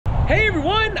Hey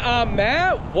everyone, I'm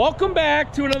Matt. Welcome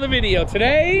back to another video.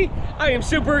 Today, I am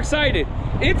super excited.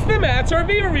 It's the Matt's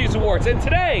RV Reviews Awards, and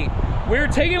today, we're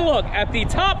taking a look at the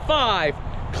top 5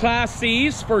 Class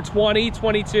C's for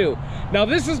 2022. Now,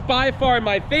 this is by far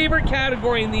my favorite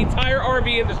category in the entire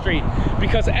RV industry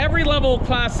because every level of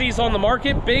Class C's on the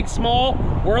market, big, small,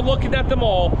 we're looking at them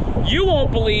all. You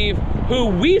won't believe who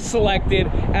we selected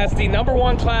as the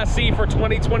 #1 Class C for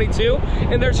 2022,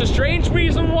 and there's a strange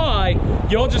reason why.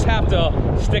 You'll just have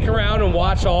to stick around and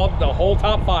watch the whole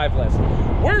top 5 list.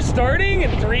 We're starting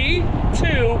in 3,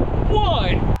 2,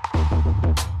 1.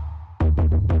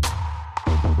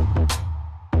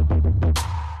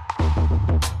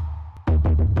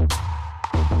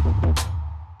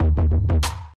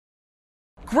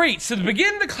 Great, so to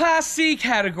begin the Class C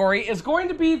category is going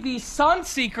to be the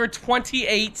Sunseeker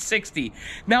 2860.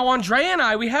 Now, Andrea and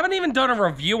I, we haven't even done a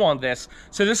review on this,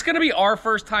 so this is going to be our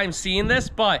first time seeing this,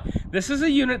 but this is a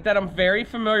unit that I'm very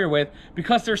familiar with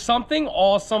because there's something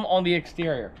awesome on the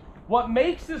exterior. What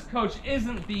makes this coach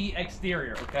isn't the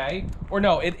exterior, okay? Or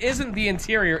no, it isn't the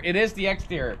interior, it is the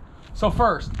exterior. So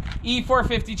first,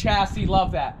 E450 chassis,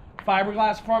 love that.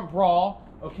 Fiberglass front brawl,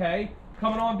 okay?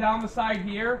 Coming on down the side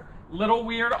here. Little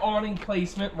weird awning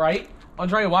placement, right?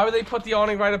 Andrea, why would they put the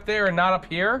awning right up there and not up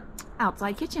here?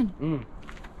 Outside kitchen.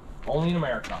 Only in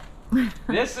America.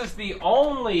 This is the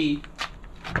only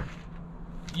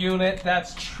unit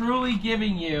that's truly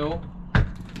giving you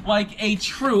like a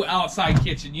true outside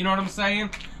kitchen. You know what I'm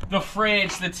saying? The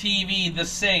fridge, the TV, the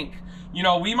sink. You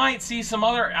know, we might see some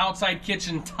other outside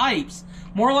kitchen types,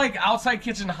 more like outside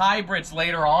kitchen hybrids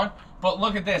later on. But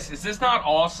look at this. Is this not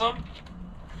awesome?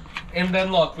 And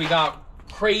then look, we got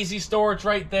crazy storage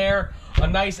right there, a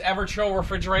nice Everchill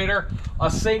refrigerator, a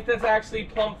sink that's actually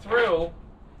plumbed through,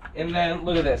 and then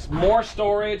look at this, more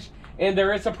storage, and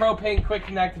there is a propane quick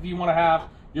connect if you want to have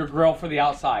your grill for the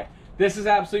outside. This is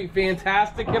absolutely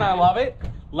fantastic and I love it.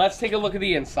 Let's take a look at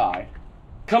the inside.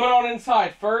 Coming on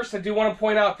inside, first I do want to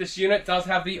point out this unit does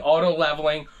have the auto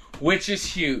leveling, which is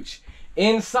huge.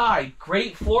 Inside,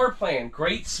 great floor plan,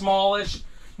 great smallish,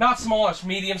 not smallish,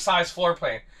 medium-sized floor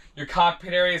plan. Your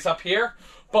cockpit area is up here.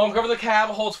 Bunk over the cab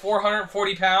holds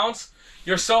 440 pounds.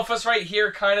 Your sofa's right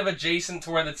here, kind of adjacent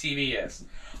to where the TV is.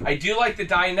 I do like the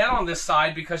dinette on this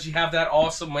side because you have that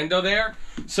awesome window there,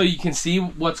 so you can see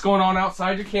what's going on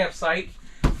outside your campsite.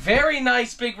 Very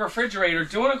nice big refrigerator,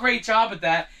 doing a great job at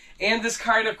that, and this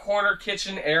kind of corner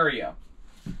kitchen area.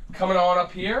 Coming on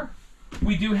up here,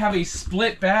 we do have a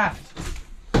split bath.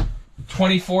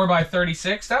 24 by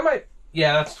 36. That might,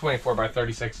 yeah, that's 24 by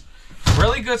 36.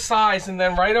 Really good size, and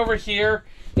then right over here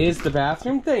is the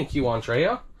bathroom. Thank you,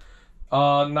 Andrea.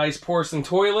 Nice porcelain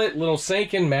toilet, little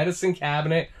sink and medicine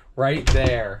cabinet right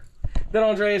there. Then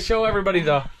Andrea, show everybody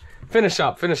the finish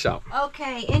up.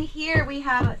 Okay, in here we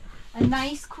have a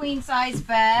nice queen size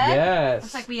bed. Yes.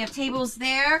 Looks like we have tables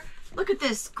there. Look at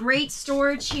this, great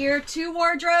storage here. 2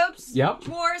 wardrobes. Yep.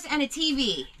 Drawers and a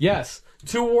TV. Yes.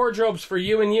 2 wardrobes for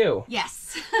you and you.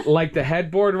 Yes. Like the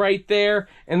headboard right there.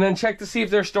 And then check to see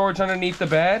if there's storage underneath the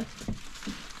bed.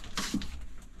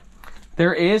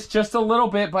 There is just a little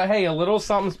bit, but hey, a little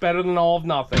something's better than all of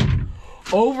nothing.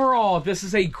 Overall, this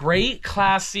is a great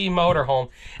Class C motorhome,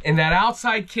 and that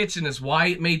outside kitchen is why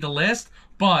it made the list,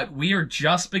 but we are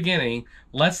just beginning.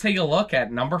 Let's take a look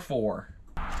at number 4.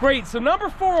 Great, so number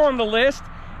 4 on the list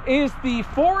is the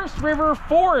Forest River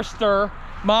Forester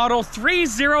Model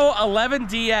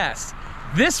 3011DS.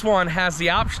 This one has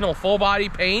the optional full body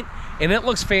paint and it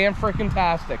looks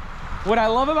fan-freaking-tastic. What I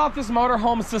love about this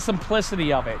motorhome is the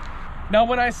simplicity of it. Now,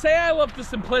 when I say I love the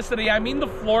simplicity, I mean the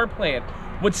floor plan.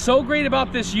 What's so great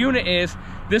about this unit is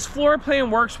this floor plan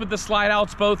works with the slide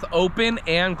outs both open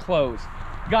and closed.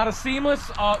 You got a seamless,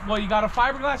 you got a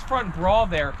fiberglass front brawl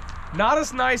there. Not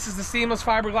as nice as the seamless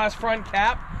fiberglass front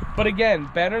cap, but again,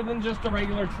 better than just a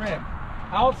regular trim.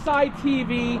 Outside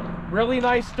TV, really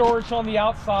nice storage on the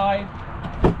outside,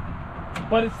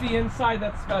 but it's the inside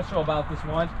that's special about this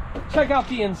one. Check out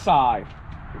the inside.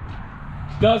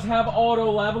 Does have auto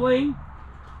leveling.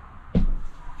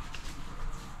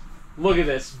 Look at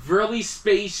this, really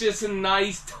spacious and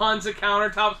nice, tons of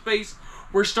countertop space.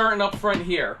 We're starting up front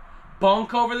here.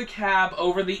 Bunk over the cab,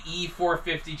 over the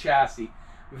E450 chassis.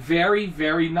 Very,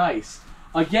 very nice.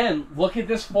 Again, look at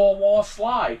this full wall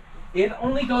slide. It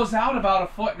only goes out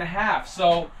about 1.5 feet,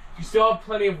 so you still have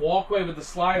plenty of walkway with the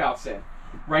slide outs in.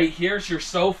 Right here's your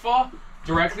sofa,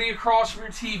 directly across from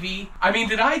your TV. I mean,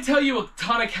 did I tell you a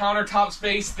ton of countertop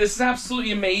space? This is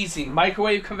absolutely amazing.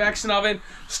 Microwave convection oven,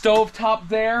 stove top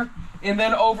there, and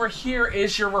then over here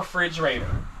is your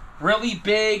refrigerator. Really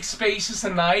big, spacious,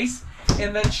 and nice.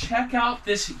 And then check out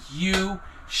this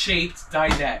U-shaped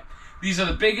dinette. These are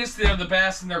the biggest, they're the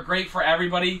best, and they're great for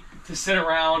everybody to sit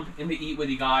around and to eat with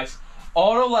you guys.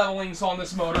 Auto leveling's on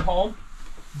this motorhome.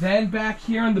 Then back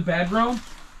here in the bedroom,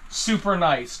 super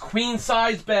nice. Queen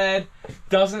size bed,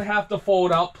 doesn't have to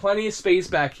fold up, plenty of space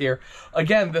back here.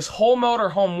 Again, this whole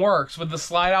motorhome works with the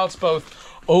slide outs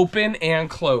both open and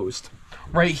closed.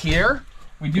 Right here,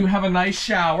 we do have a nice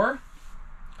shower.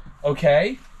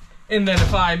 Okay, and then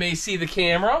if I may see the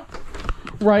camera,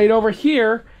 right over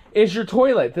here is your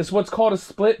toilet. This is what's called a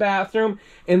split bathroom,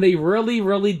 and they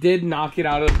really did knock it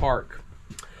out of the park.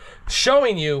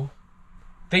 Showing you,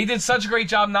 they did such a great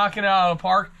job knocking it out of the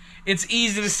park, it's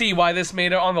easy to see why this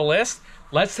made it on the list.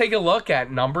 Let's take a look at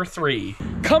number 3.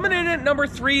 Coming in at number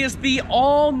 3 is the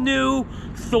all-new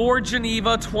Thor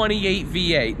Geneva 28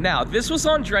 V8. Now, this was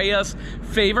Andrea's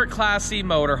favorite Class C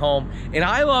motorhome, and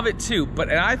I love it too,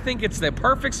 and I think it's the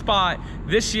perfect spot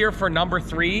this year for number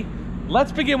 3.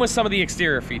 Let's begin with some of the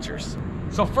exterior features.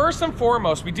 So first and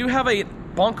foremost, we do have a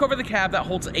bunk over the cab that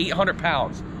holds 800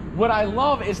 pounds. What I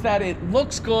love is that it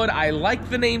looks good. I like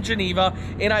the name Geneva,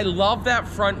 and I love that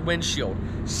front windshield.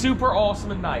 Super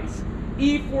awesome and nice.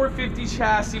 E450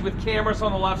 chassis with cameras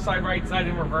on the left side, right side,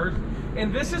 and reverse.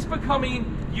 And this is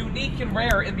becoming unique and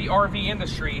rare in the RV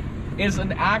industry, is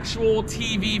an actual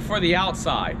TV for the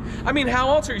outside. I mean, how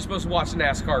else are you supposed to watch a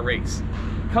NASCAR race?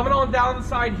 Coming on down the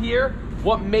side here,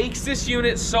 what makes this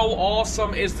unit so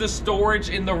awesome is the storage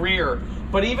in the rear.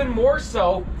 But even more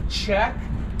so, check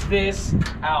this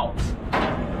out.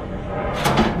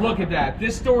 Look at that.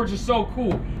 This storage is so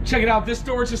cool. Check it out. This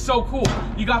storage is so cool.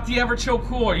 You got the Everchill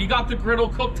cooler. You got the griddle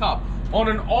cooktop on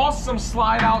an awesome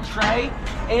slide out tray,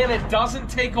 and it doesn't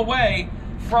take away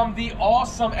from the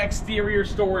awesome exterior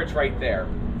storage right there.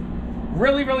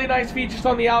 Really nice features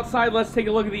on the outside. Let's take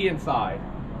a look at the inside.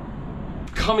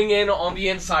 Coming in on the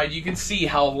inside, you can see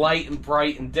how light and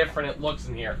bright and different it looks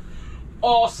in here.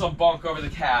 Awesome bunk over the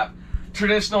cab.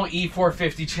 Traditional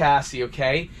E450 chassis,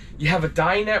 okay? You have a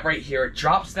dinette right here. It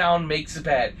drops down, makes a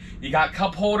bed. You got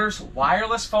cup holders,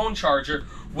 wireless phone charger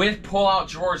with pull-out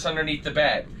drawers underneath the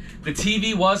bed. The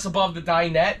TV was above the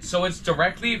dinette, so it's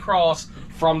directly across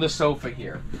from the sofa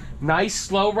here. Nice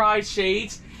slow ride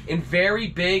shades and very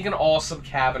big and awesome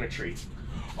cabinetry.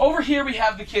 Over here we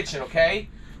have the kitchen, okay?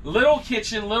 Little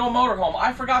kitchen, little motorhome.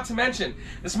 I forgot to mention,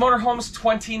 this motorhome is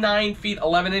 29 feet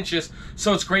 11 inches,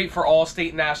 so it's great for all state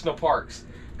and national parks.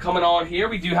 Coming on here,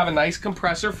 we do have a nice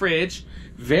compressor fridge.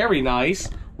 Very nice.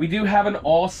 We do have an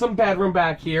awesome bedroom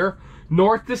back here.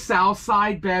 North to south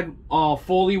side bed,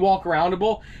 fully walk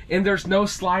aroundable, and there's no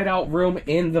slide out room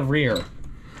in the rear.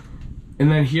 And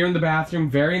then here in the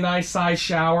bathroom, very nice size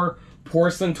shower,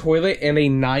 porcelain toilet, and a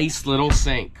nice little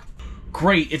sink.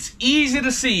 Great. It's easy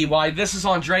to see why this is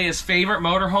Andrea's favorite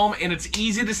motorhome, and it's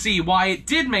easy to see why it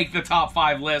did make the top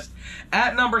 5 list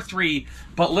at number 3.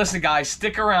 But listen, guys,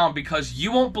 stick around because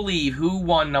you won't believe who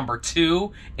won number 2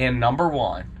 and number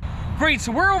 1. Great,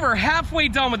 so we're over halfway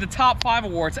done with the top 5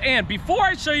 awards, and before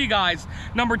I show you guys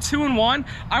number 2 and 1,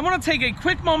 I want to take a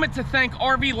quick moment to thank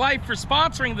RV Life for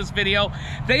sponsoring this video.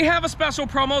 They have a special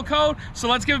promo code, so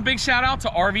let's give a big shout out to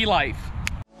RV Life.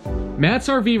 Matt's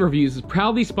RV Reviews is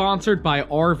proudly sponsored by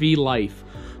RV Life,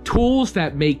 tools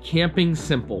that make camping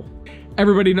simple.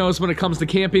 Everybody knows when it comes to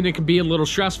camping, it can be a little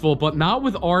stressful, but not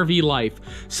with RV Life.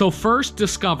 So first,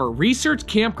 discover, research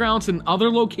campgrounds and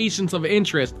other locations of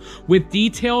interest with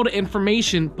detailed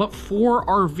information, but for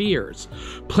RVers.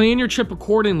 Plan your trip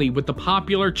accordingly with the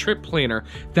popular Trip Planner.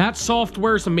 That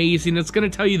software is amazing. It's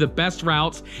going to tell you the best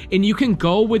routes, and you can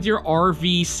go with your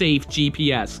RV safe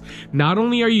GPS. Not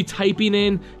only are you typing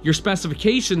in your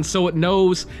specifications so it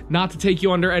knows not to take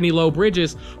you under any low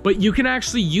bridges, but you can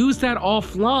actually use that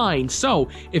offline. So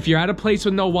if you're at a place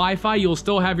with no Wi-Fi, you'll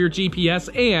still have your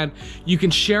GPS, and you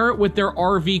can share it with their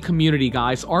RV community,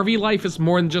 guys. RV Life is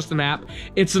more than just an app.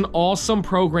 It's an awesome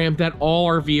program that all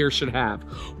RVers should have.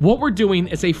 What we're doing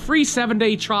is a free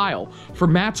 7-day trial for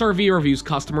Matt's RV Reviews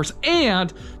customers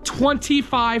and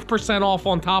 25% off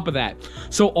on top of that.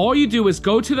 So all you do is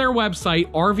go to their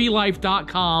website,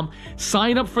 rvlife.com,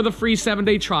 sign up for the free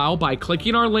 7-day trial by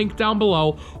clicking our link down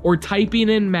below or typing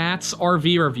in Matt's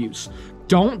RV Reviews.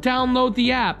 Don't download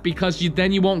the app because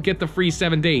then you won't get the free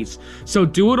 7 days. So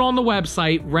do it on the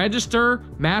website, register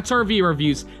Matt's RV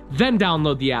Reviews, then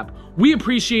download the app. We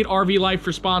appreciate RV Life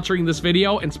for sponsoring this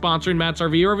video and sponsoring Matt's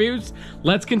RV Reviews.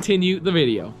 Let's continue the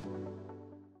video.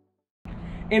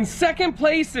 In second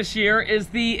place this year is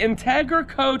the Entegra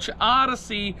Coach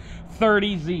Odyssey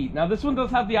 30Z. Now this one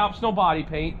does have the optional body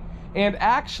paint, and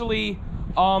actually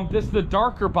this is the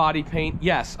darker body paint.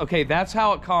 Yes, okay, that's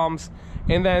how it comes.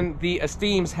 And then the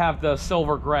Esteems have the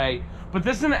silver gray. But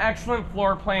this is an excellent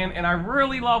floor plan, and I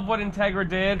really love what Entegra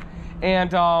did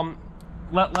And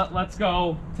let's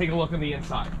go take a look on the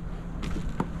inside.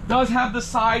 Does have the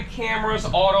side cameras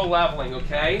auto leveling,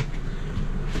 okay?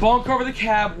 Bunk over the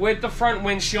cab with the front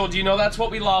windshield. You know that's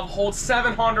what we love. Holds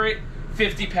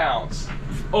 750 pounds.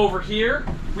 Over here,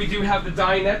 we do have the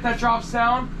dinette that drops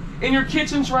down. And your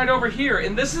kitchen's right over here.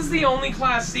 And this is the only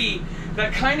Class C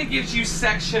that kind of gives you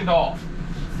sectioned off.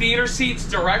 Theater seats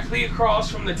directly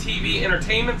across from the TV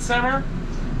entertainment center.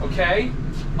 Okay?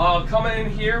 Coming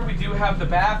in here, we do have the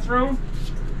bathroom.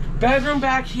 Bedroom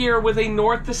back here with a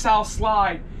north to south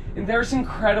slide. And there's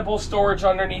incredible storage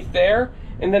underneath there.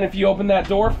 And then if you open that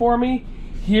door for me,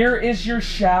 here is your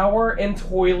shower and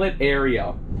toilet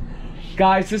area.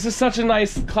 Guys, this is such a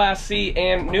nice Class C,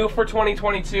 and new for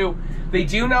 2022. They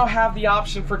do now have the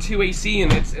option for 2 AC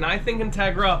units, and I think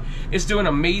Entegra is doing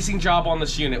an amazing job on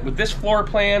this unit. With this floor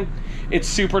plan, it's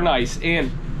super nice.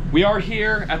 And we are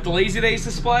here at the Lazy Days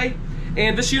display,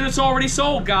 and this unit's already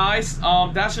sold, guys.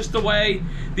 That's just the way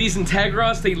these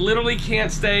Entegras, they literally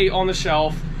can't stay on the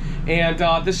shelf. And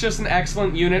this is just an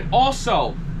excellent unit.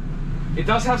 Also, it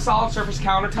does have solid surface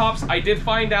countertops. I did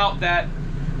find out that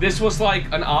this was like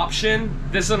an option.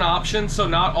 This is an option, so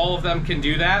not all of them can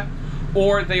do that.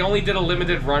 Or they only did a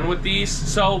limited run with these.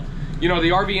 So, you know, the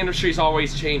RV industry is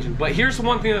always changing. But here's the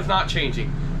one thing that's not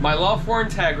changing. My love for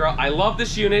Entegra. I love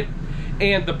this unit.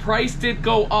 And the price did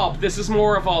go up. This is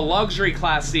more of a luxury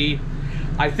Class C.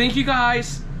 I think you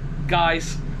guys,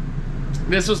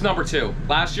 this was number 2.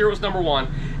 Last year it was number 1.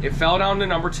 It fell down to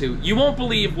number 2. You won't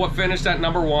believe what finished at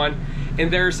number 1.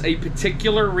 And there's a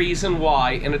particular reason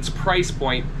why, and it's price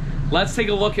point. Let's take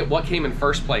a look at what came in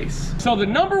first place. So the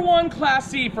number 1 Class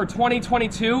C for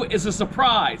 2022 is a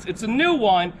surprise. It's a new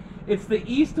one. It's the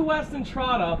East to West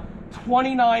Entrada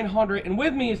 2900. And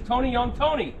with me is Tony Young.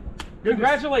 Tony,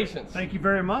 congratulations. Thank you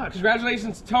very much.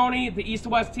 Congratulations, Tony, the East to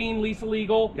West team, Lisa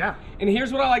Legal. Yeah. And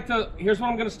here's what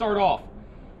I'm gonna start off.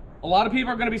 A lot of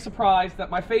people are gonna be surprised that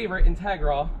my favorite,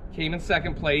 Entegra, came in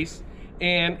 2nd place.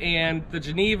 And the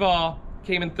Geneva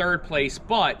came in 3rd place,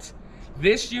 but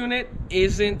this unit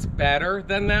isn't better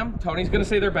than them. Tony's gonna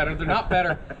say they're better. They're not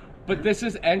better, but this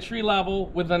is entry level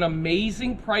with an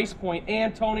amazing price point.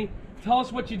 And Tony, tell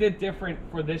us what you did different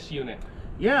for this unit.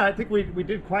 Yeah, I think we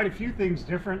did quite a few things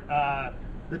different.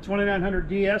 The 2900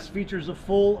 DS features a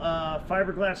full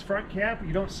fiberglass front cap.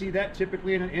 You don't see that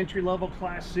typically in an entry-level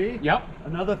Class C. Yep.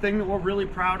 Another thing that we're really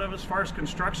proud of as far as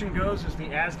construction goes is the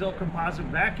Asdel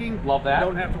composite backing. Love that. You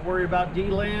don't have to worry about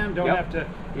D-land. Don't have to,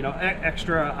 you know,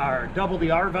 extra or double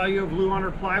the R value of blue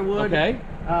under plywood. Okay.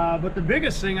 But the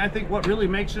biggest thing, I think what really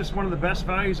makes this one of the best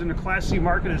values in the Class C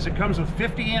market is it comes with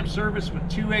 50 amp service with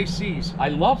 2 ACs. I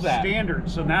love that. Standard.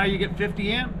 So now you get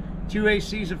 50 amp. 2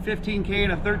 ACs of 15K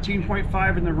and a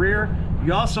 13.5 in the rear.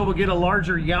 You also will get a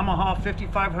larger Yamaha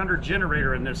 5500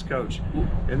 generator in this coach.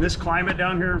 In this climate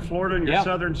down here in Florida and your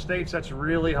southern states, that's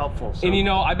really helpful. So. And you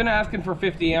know, I've been asking for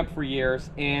 50 amp for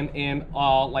years, and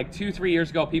like 2-3 years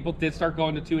ago, people did start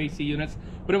going to 2 AC units,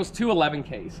 but it was 2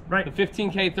 11Ks. Right. The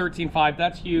 15K, 13.5,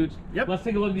 that's huge. Yep. Let's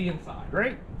take a look at the inside.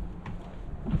 Great.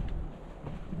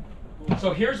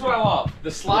 So here's what I love.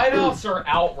 The slide outs are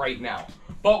out right now.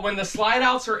 But when the slide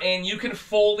outs are in, you can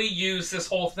fully use this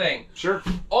whole thing. Sure.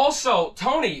 Also,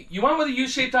 Tony, you went with a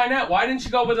U-shaped dinette. Why didn't you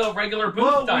go with a regular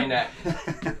booth dinette?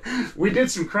 We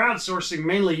did some crowdsourcing,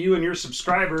 mainly you and your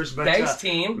subscribers. But thanks,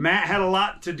 team. Matt had a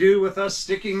lot to do with us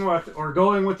sticking with or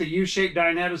going with the U-shaped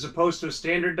dinette as opposed to a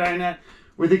standard dinette.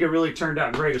 We think it really turned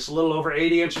out great. It's a little over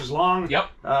 80 inches long. Yep.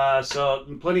 So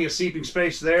plenty of seating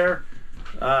space there.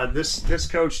 This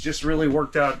coach just really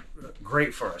worked out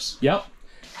great for us. Yep.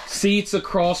 Seats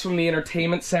across from the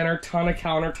entertainment center, ton of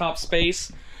countertop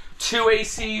space, 2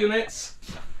 AC units.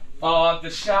 The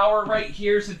shower right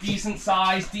here is a decent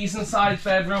sized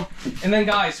bedroom. And then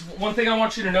guys, one thing I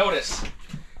want you to notice,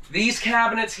 these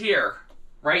cabinets here,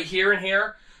 right here and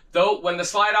here, though when the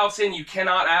slide out's in, you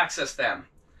cannot access them.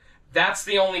 That's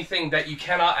the only thing that you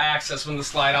cannot access when the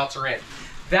slide outs are in.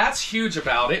 That's huge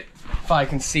about it. If I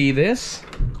can see this,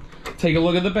 take a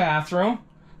look at the bathroom.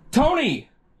 Tony!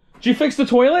 Did you fix the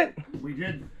toilet? We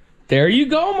did. There you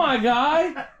go, my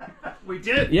guy. We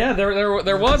did. Yeah, there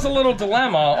was a little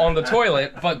dilemma on the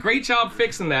toilet, but great job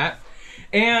fixing that.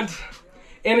 And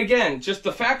again, just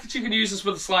the fact that you can use this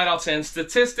with the slide outs in,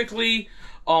 statistically,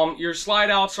 your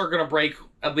slide outs are going to break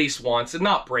at least once, and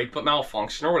not break, but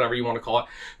malfunction or whatever you want to call it.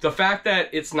 The fact that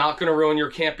it's not going to ruin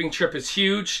your camping trip is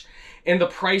huge, and the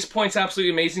price point's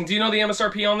absolutely amazing. Do you know the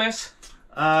MSRP on this?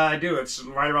 I do. It's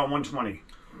right around 120.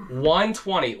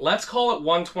 120. Let's call it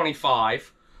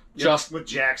 125. Yep, just with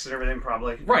jacks and everything,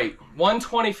 probably. Right.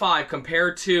 125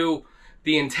 compared to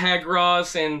the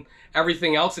Integras and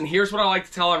everything else. And here's what I like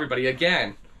to tell everybody.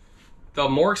 Again, the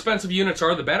more expensive units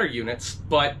are the better units,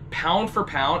 but pound for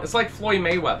pound, it's like Floyd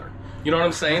Mayweather. You know what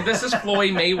I'm saying? This is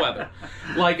Floyd Mayweather.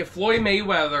 Like, if Floyd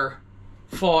Mayweather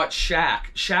fought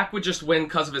Shaq would just win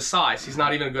because of his size. He's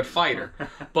not even a good fighter.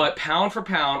 But pound for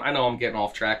pound, I know I'm getting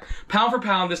off track. Pound for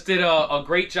pound, this did a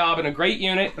great job and a great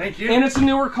unit. Thank you. And it's a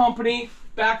newer company,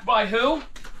 backed by who?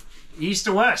 East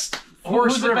to West.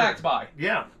 Who's it backed by?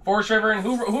 Yeah. Forest River, and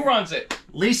who runs it?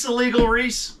 Lisa Legal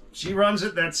Reese. She runs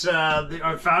it. That's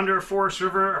the founder of Forest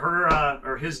River,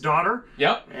 or his daughter.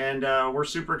 Yep. And we're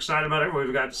super excited about it.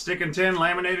 We've got stick and tin,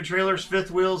 laminated trailers,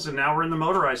 fifth wheels, and now we're in the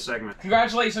motorized segment.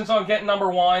 Congratulations on getting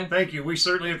 #1. Thank you. We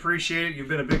certainly appreciate it. You've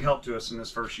been a big help to us in this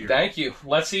first year. Thank you.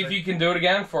 Let's see if you can do it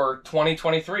again for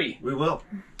 2023. We will.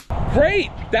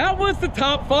 Great! That was the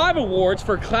top 5 awards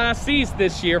for Class C's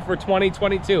this year for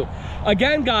 2022.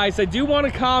 Again, guys, I do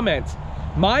want to comment.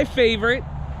 My favorite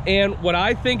and what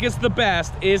I think is the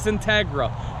best is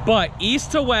Entegra. But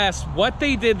East to West, what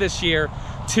they did this year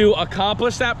to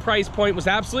accomplish that price point was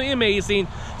absolutely amazing.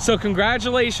 So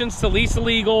congratulations to Lisa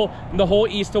Legal and the whole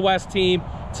East to West team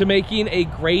to making a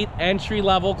great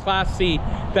entry-level Class C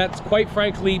that's quite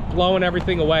frankly blowing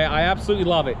everything away. I absolutely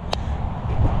love it.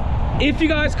 If you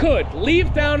guys could,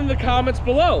 leave down in the comments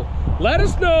below. Let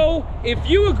us know if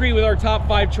you agree with our top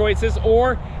 5 choices,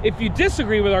 or if you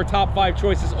disagree with our top 5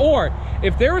 choices, or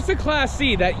if there was a Class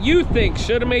C that you think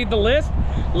should have made the list,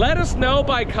 let us know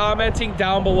by commenting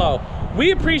down below.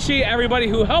 We appreciate everybody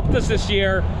who helped us this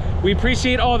year. We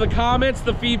appreciate all the comments,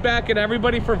 the feedback, and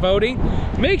everybody for voting.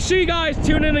 Make sure you guys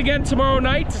tune in again tomorrow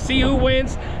night to see who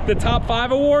wins the top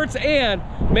 5 awards, and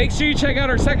make sure you check out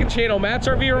our second channel, Matt's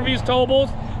RV Reviews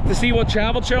Towables, to see what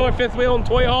travel trailer, fifth wheel, and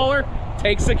toy hauler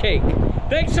takes the cake.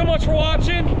 Thanks so much for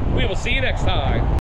watching. We will see you next time.